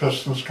engines, the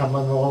pistons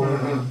coming all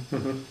over.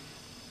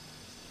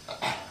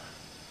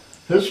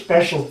 His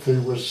specialty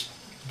was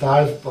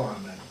dive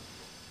bombing.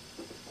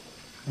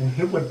 And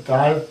he would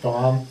dive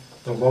bomb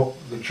the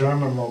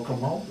German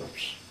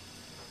locomotives.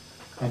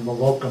 And the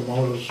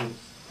locomotives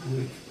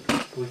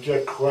would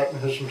get caught in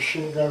his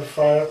machine gun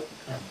fire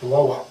and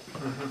blow up.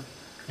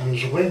 And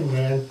his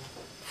wingman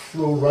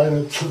flew right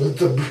into the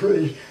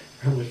debris,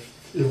 and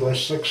it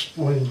was 6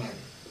 wingmen.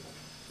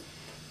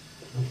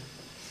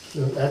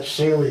 That's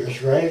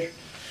serious, right?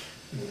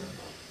 Yeah.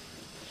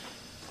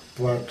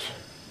 But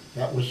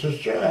that was his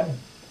job.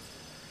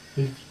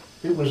 He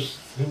was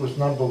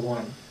number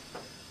one.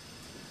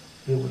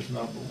 He was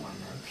number one.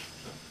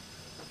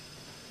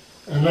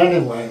 And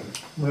anyway,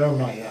 where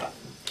am I at?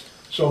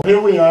 So here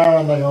we are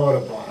on the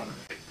Autobahn.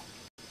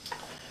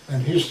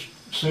 And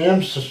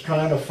Sam's just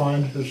trying to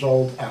find his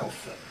old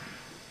outfit.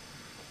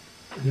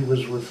 He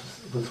was with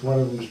one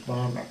of these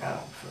bomber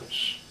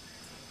outfits.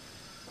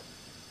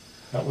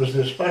 That was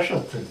their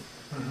specialty.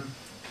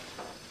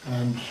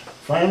 And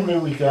finally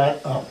we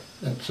got up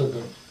into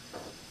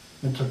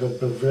the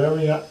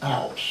Bavaria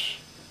Alps,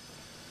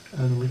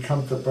 and we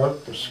come to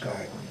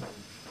Berchtesgaden.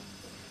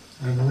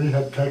 And we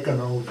had taken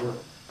over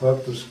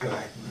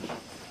Berchtesgaden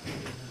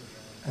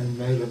and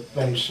made a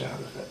base out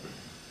of it.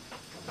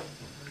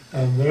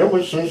 And there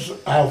was his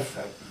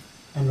outfit,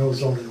 and there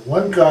was only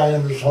one guy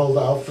in his whole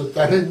outfit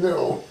that he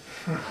knew.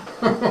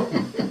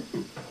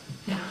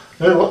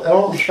 They were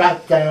all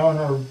shot down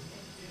or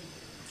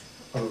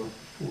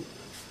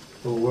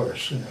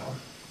worse, you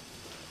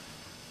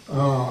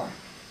know.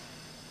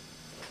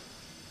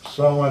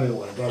 So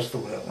anyway, that's the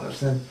way it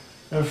was. And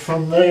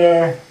from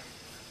there,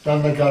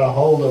 then they got a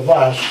hold of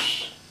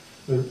us.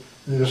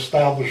 the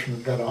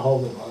establishment got a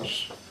hold of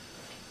us,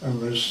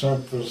 and they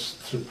sent us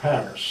to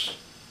Paris.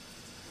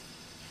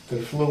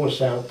 They flew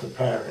us out to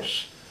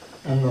Paris.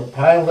 And the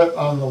pilot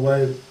on the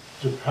way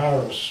to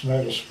Paris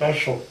made a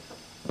special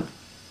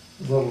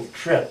little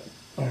trip,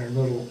 or a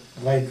little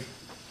leg,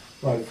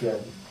 like,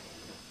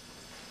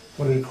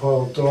 what do you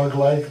call it, dog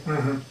leg,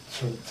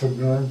 to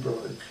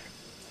Nuremberg.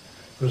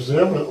 Because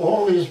there were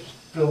all these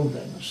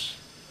buildings,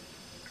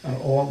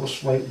 and all the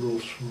slate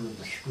roofs were in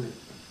the street.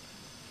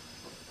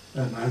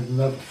 And I'd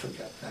never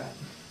forget that.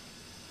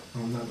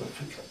 I'll never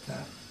forget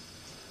that.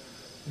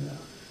 Yeah.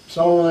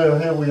 So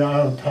here we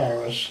are in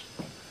Paris,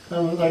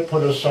 and they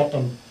put us up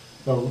in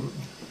the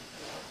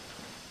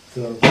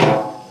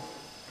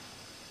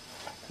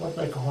what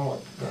they call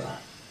it,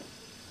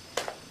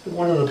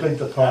 one of the big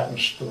department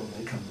stores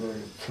they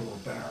converted to a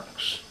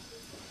barracks.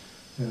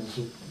 It's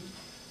a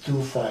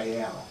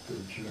Dufayel.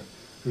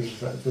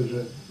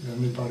 Did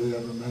anybody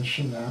ever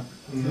mention that?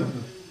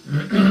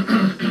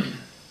 Mm-hmm.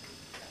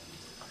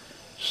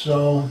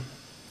 So,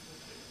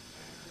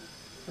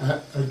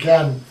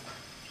 again,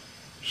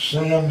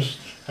 Sam's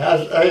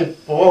has a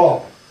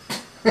ball.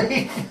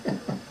 He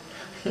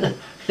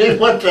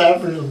went to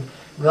every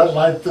red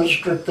light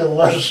district there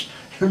was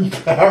in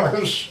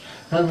Paris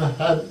and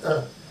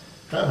had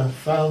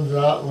found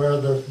out where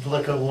the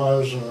liquor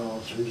was and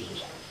oh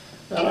Jesus.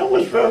 And it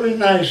was very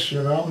nice,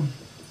 you know.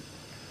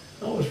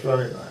 It was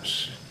very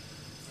nice.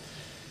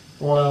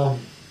 Well,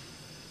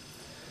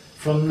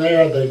 from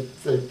there they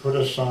put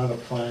us on a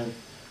plane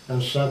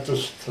and sent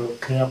us to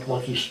Camp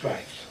Lucky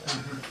Strike.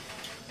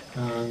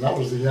 And that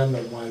was the end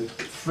of my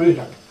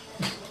freedom.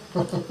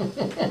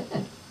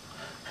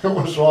 It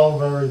was all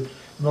very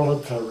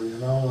military, you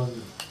know,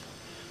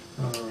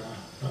 and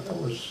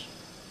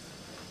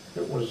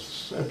it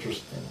was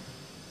interesting.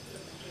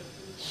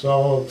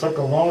 So it took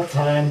a long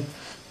time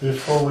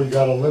before we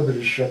got a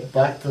Liberty ship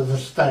back to the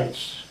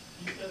States.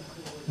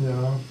 You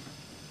know,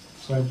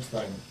 same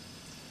thing.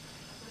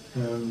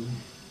 And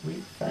we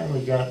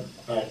finally got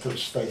back to the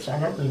States. I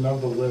don't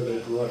remember where they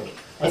brought us.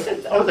 I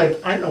think,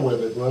 I know where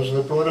they brought us.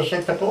 They brought us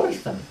into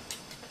Boston.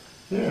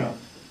 Yeah.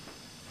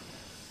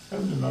 I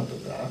remember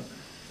that.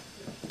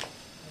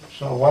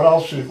 So what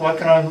else? What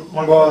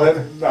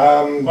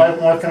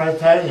more can I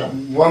tell you?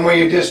 When were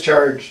you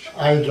discharged?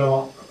 I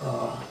don't.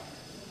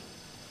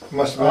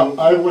 Must have been.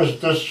 I was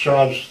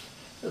discharged.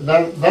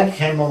 Then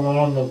came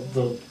along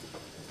the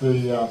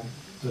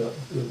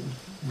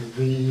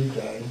VE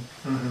day,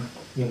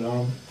 you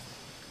know,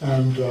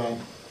 and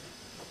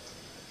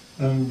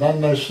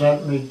then they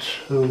sent me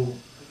to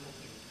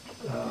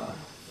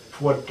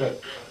Fort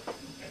Dick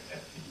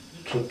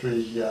to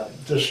be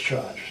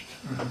discharged.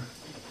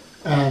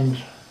 And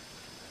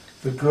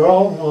the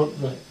girl,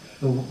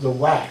 the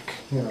whack,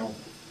 you know,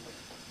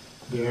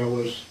 there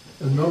was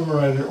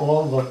enumerating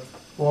all the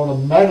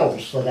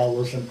medals that I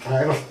was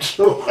entitled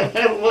to, and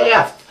I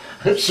laughed.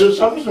 It says,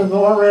 I was in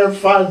around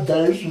 5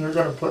 days, and you're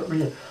going to put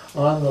me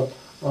on the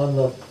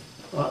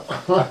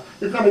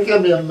you're going to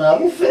give me a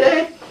medal for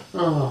that?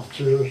 Oh,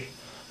 jeez.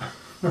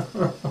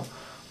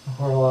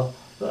 Well,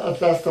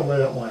 that's the way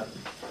it went.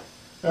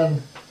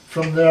 And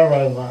from there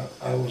I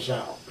was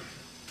out.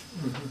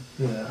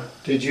 Yeah.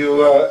 Did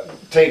you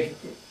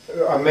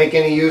make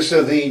any use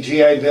of the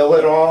GI Bill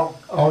at all?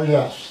 Oh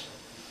yes.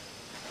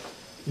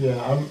 Yeah,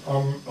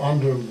 I'm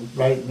under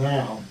right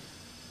now.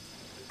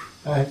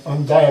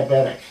 I'm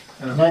diabetic.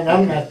 No,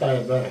 I'm not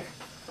diabetic.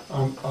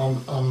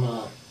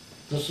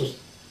 This is.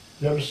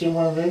 You ever seen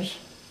one of these?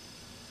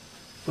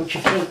 Put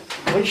your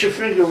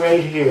finger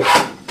right here.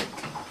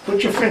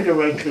 Put your finger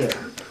right there.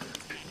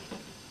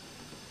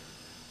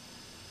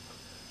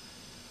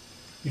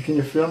 Can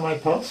you feel my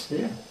pulse?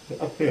 Yeah,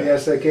 up here.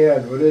 Yes, I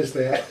can. What is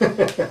that?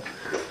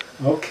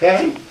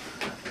 Okay.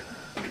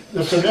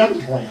 It's an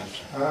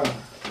implant. Ah.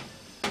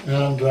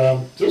 And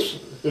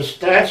it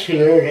starts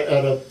here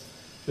at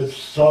it's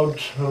sewn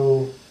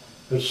to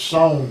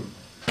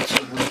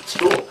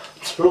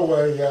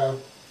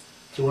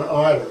an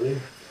artery,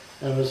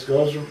 and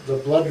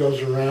the blood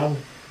goes around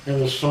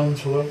and is sewn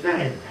to a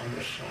vein on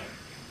the side.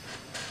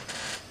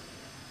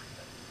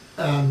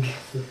 And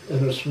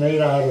it's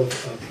made out of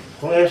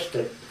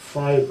plastic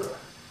fiber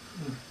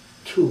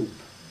tube.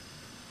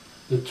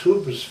 The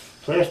tube is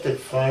plastic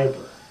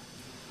fiber,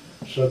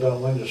 so that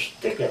when you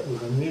stick it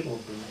with a needle,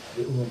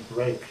 it won't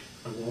break.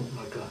 It won't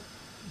like a.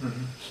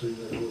 So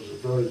it was a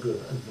very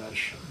good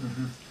invention.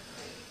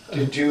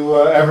 Did you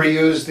ever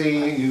use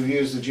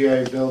the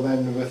GI Bill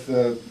then with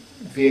the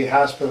VA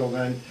hospital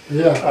then?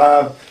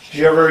 Yeah. Did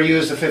you ever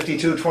use the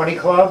 5220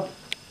 Club?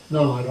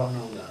 No, I don't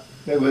know that.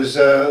 It was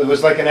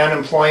like an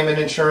unemployment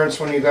insurance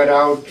when you got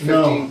out.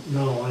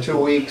 2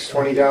 weeks,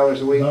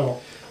 $20 a week. No.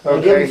 Okay.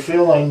 I didn't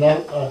feel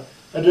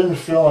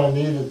I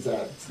needed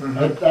that.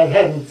 I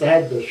hadn't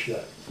had this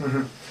yet.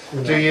 You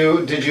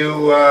know. Did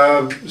you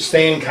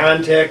stay in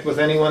contact with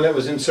anyone that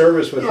was in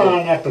service with you?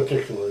 No, not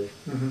particularly.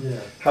 Yeah.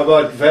 How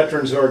about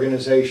veterans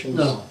organizations?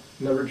 No.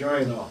 Never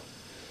joined? No.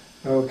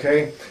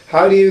 Okay.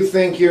 How do you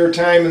think your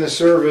time in the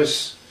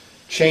service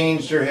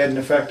changed or had an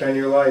effect on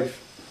your life?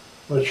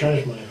 Well, it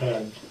changed my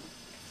head.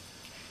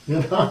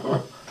 You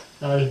know,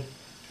 I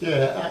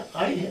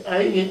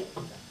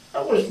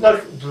was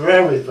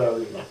very,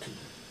 very lucky.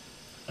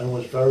 I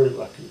was very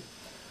lucky.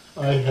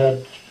 I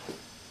had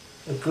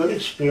a good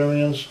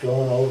experience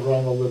going over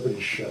on the Liberty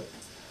ship,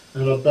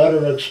 and a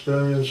better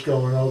experience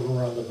going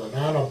over on the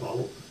banana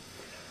boat.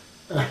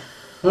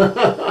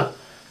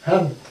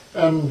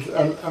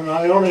 and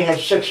I only had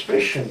 6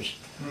 fishings.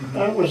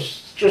 I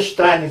was just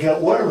starting to get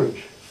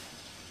worried.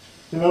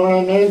 You know what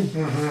I mean?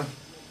 Mm-hmm.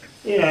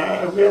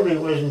 Yeah, I really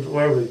wasn't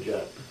worried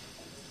yet.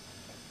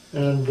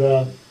 And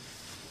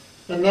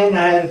then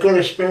I had a good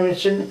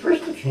experience in the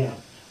prisoner camp.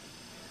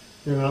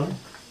 You know?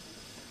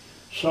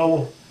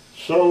 So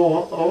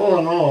all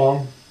in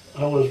all,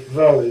 I was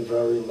very,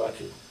 very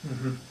lucky.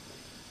 Mm-hmm.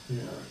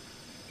 Yeah.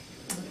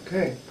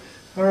 Okay.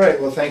 All right.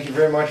 Well, thank you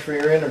very much for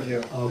your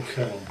interview.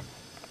 Okay.